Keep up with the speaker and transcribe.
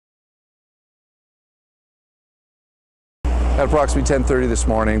At approximately 10:30 this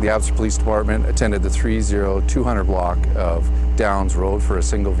morning, the Abbotsford Police Department attended the 30200 block of Downs Road for a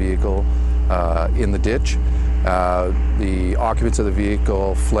single vehicle in the ditch. The occupants of the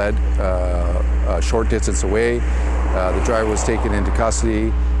vehicle fled a short distance away. The driver was taken into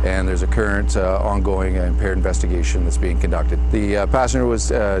custody, and there's a current ongoing impaired investigation that's being conducted. The passenger was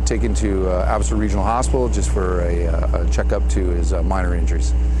taken to Abbotsford Regional Hospital just for a checkup to his minor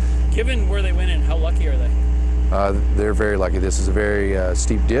injuries. Given where they went in, how lucky are they? They're very lucky. This is a very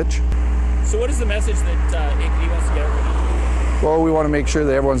steep ditch. So what is the message that APD wants to get over? Well, we want to make sure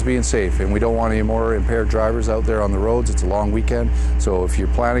that everyone's being safe, and we don't want any more impaired drivers out there on the roads. It's a long weekend, so if you're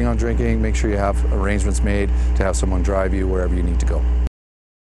planning on drinking, make sure you have arrangements made to have someone drive you wherever you need to go.